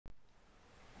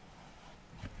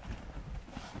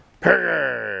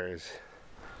Purrs!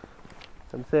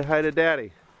 Come say hi to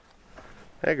Daddy.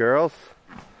 Hey girls.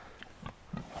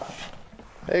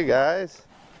 Hey guys.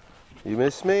 You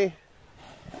miss me?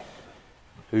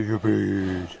 Here's your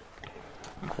bees.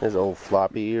 There's old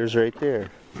floppy ears right there.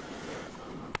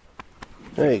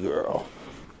 Hey girl.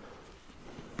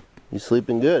 You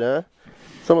sleeping good, huh?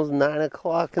 It's almost 9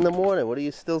 o'clock in the morning. What are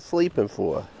you still sleeping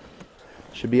for?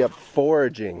 Should be up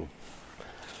foraging.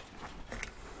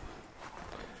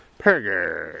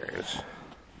 Purrs.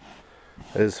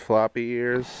 There's floppy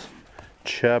ears,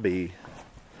 Chubby,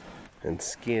 and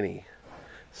Skinny.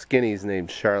 Skinny's named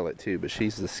Charlotte too, but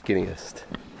she's the skinniest.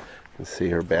 You can see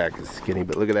her back is skinny,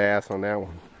 but look at the ass on that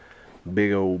one.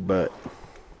 Big old butt.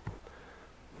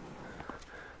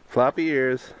 Floppy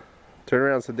ears. Turn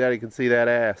around so Daddy can see that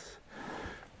ass.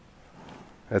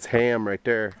 That's ham right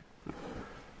there.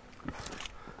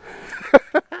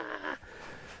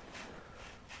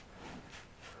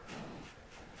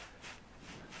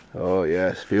 Oh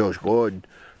yes, feels good.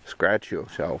 Scratch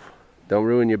yourself. Don't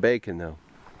ruin your bacon though.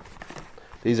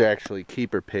 These are actually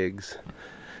keeper pigs.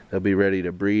 They'll be ready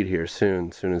to breed here soon.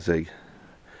 As soon as they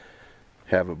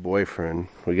have a boyfriend.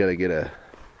 We gotta get a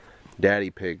daddy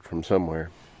pig from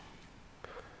somewhere.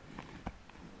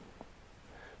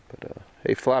 But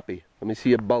hey Floppy, let me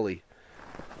see a bully.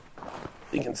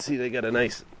 You can see they got a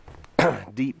nice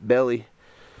deep belly.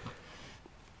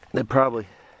 They probably,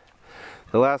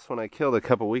 the last one I killed a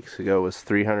couple weeks ago was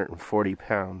 340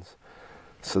 pounds.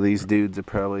 So these dudes are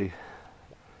probably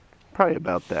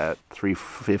about that,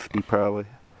 350 probably.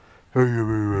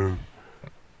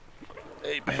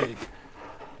 Hey pig.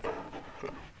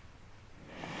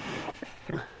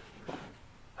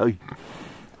 Hey.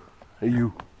 Hey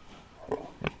you.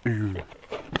 Hey you.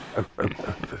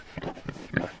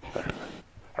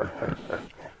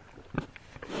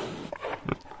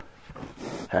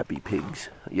 Happy pigs.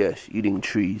 Yes, eating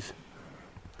trees.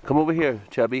 Come over here,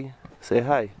 Chubby. Say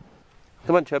hi.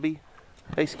 Come on, Chubby.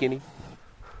 Hey, Skinny.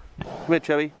 Come here,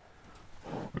 Chubby.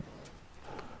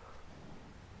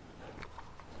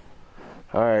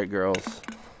 Alright, girls.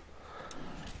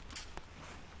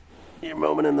 Your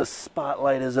moment in the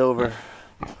spotlight is over.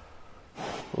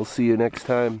 We'll see you next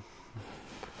time.